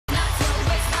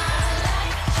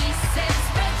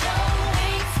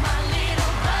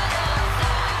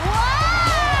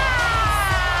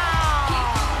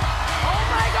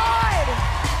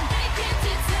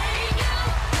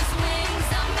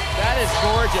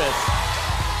this.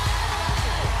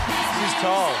 She's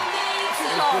tall.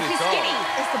 She's tall. She's skinny.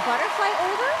 Is the butterfly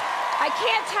older? I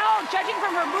can't tell, judging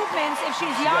from her movements, if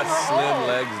she's young or Slim old.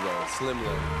 legs, though. Slim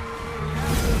legs.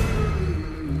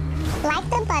 Like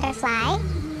the butterfly,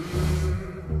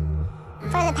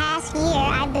 for the past year,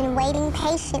 I've been waiting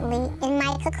patiently in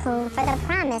my cocoon for the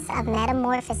promise of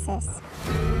metamorphosis.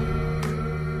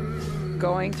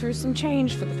 Going through some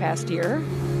change for the past year.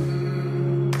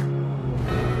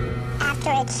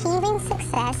 After achieving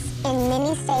success in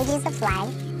many stages of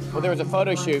life, Well, there was a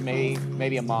photo shoot,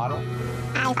 maybe a model.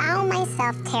 I found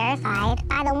myself terrified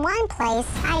by the one place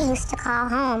I used to call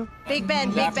home. Big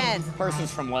Ben, Big Ben.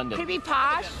 Person's from London. Could it be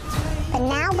posh? But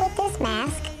now with this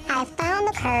mask, I found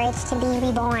the courage to be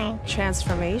reborn.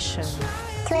 Transformation.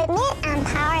 To admit I'm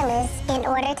powerless in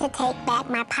order to take back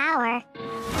my power.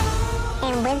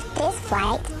 And with this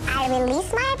flight, I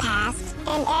release my past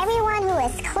and everyone who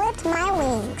has clipped my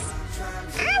wings.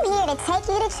 I'm here to take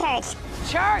you to church.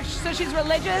 Church, so she's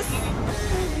religious?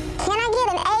 Can I get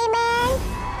an amen?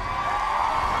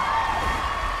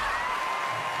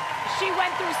 She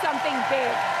went through something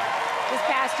big this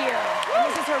past year. And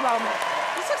this is her moment.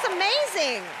 This looks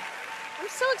amazing. I'm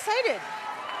so excited.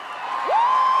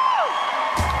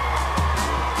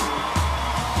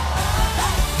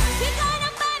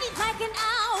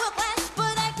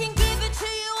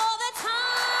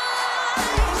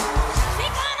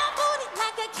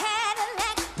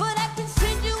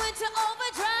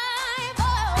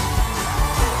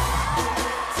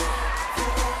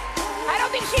 I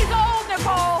don't think she's old,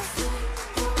 Nicole.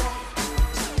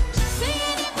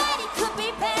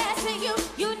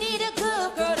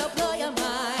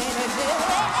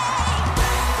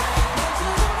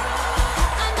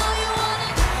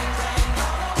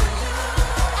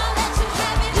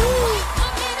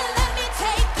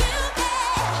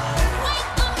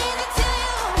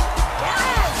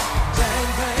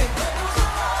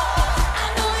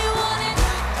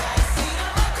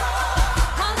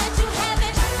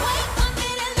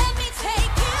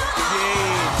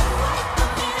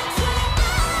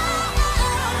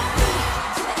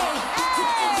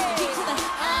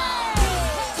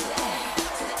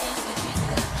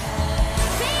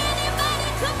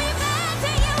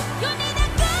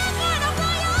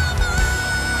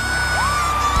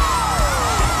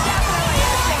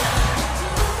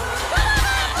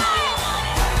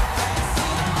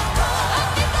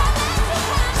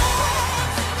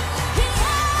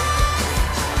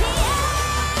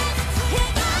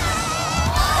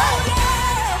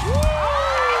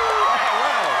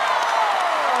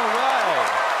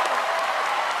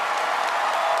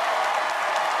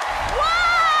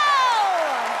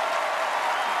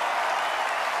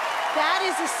 That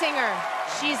is a singer.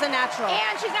 She's a natural.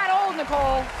 And she's not old,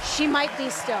 Nicole. She might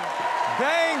be still.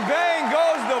 Bang, bang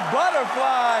goes the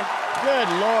butterfly. Good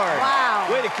Lord. Wow.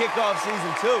 Way to kick off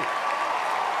season 2.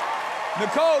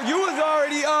 Nicole, you was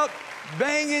already up,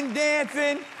 banging,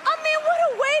 dancing. I mean, what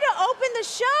a way to open the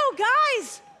show,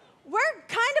 guys. We're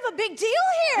kind of a big deal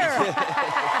here.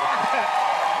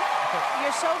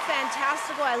 You're so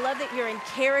fantastical. I love that you're in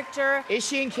character. Is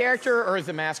she in character or is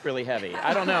the mask really heavy?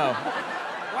 I don't know.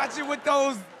 Watch it with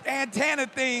those antenna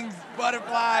things,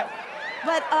 butterfly.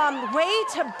 But way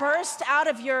to burst out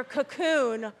of your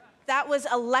cocoon. That was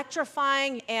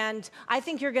electrifying, and I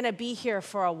think you're gonna be here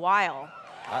for a while.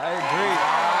 I agree.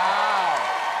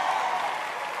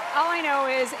 All I know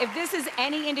is if this is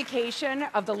any indication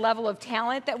of the level of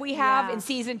talent that we have in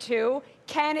season 2,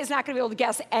 Ken is not going to be able to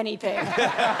guess anything. Because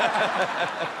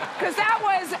that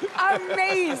was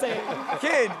amazing.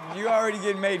 Kid, you already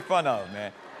getting made fun of,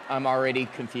 man. I'm already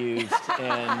confused,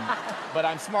 but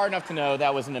I'm smart enough to know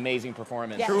that was an amazing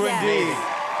performance. Yes. True indeed.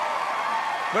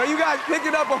 But are you guys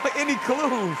picking up on any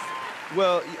clues?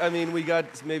 Well, I mean, we got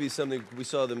maybe something, we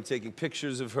saw them taking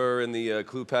pictures of her in the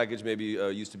clue package, maybe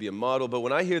used to be a model, but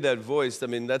when I hear that voice, I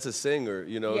mean, that's a singer,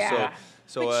 you know, Yeah.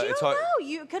 so But you it's don't hard. know.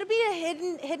 You could be a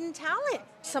hidden talent.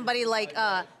 Somebody like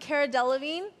Cara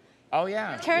Delevingne. Oh,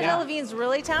 yeah. Cara Delevingne's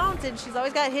really talented. She's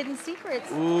always got hidden secrets.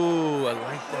 Ooh, I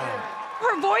like that.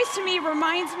 Her voice to me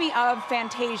reminds me of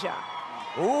Fantasia.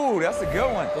 Ooh, that's a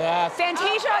good one. Yeah.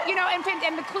 Fantasia, you know, and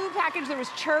the clue package, there was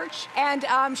church, and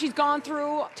she's gone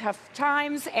through tough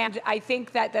times, and I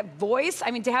think that that voice,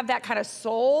 I mean, to have that kind of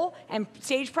soul and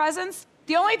stage presence,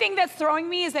 the only thing that's throwing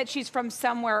me is that she's from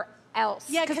somewhere else.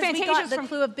 Yeah, because we got the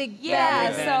clue of Big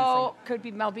Yeah, Ben. so could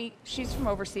be Mel B. She's from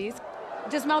overseas.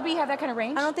 Does Mel B have that kind of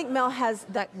range? I don't think Mel has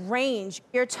that range.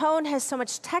 Your tone has so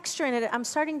much texture in it. I'm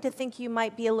starting to think you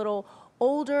might be a little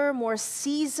older, more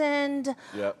seasoned,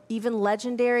 even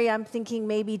legendary. I'm thinking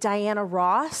maybe Diana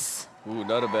Ross. Ooh,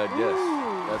 not a bad guess.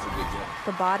 That's a good guess.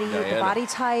 The body, the Diana. body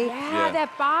type. Yeah,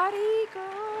 that body,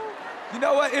 girl. You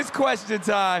know what? It's question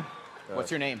time.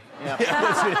 What's your name? Yeah.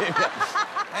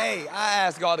 Hey, I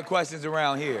ask all the questions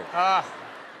around here.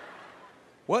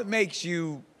 What makes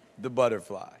you the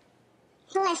butterfly?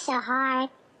 Bless your heart.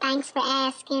 Thanks for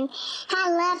asking. I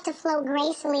love to float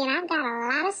gracefully, and I've got a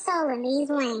lot of soul in these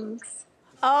wings.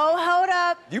 Oh, hold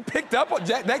up. You picked up on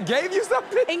that gave you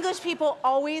something? English people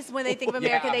always, when they think of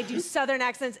America, Yeah. they do Southern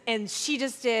accents, and she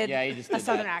just did Yeah, you just a did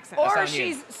Southern that. accent. Or on you.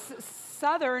 she's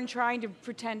Southern trying to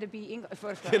pretend to be English.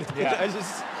 Yeah. I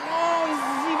just. Oh, this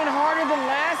is even harder than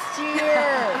last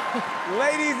year.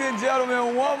 Ladies and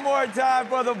gentlemen, one more time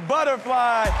for the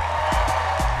butterfly.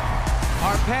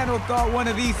 Our panel thought one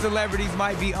of these celebrities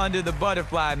might be under the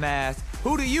butterfly mask.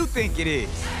 Who do you think it is?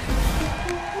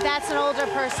 That's an older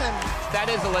person. That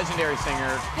is a legendary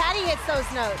singer. Patty hits those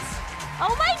notes.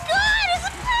 Oh my God, it's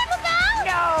a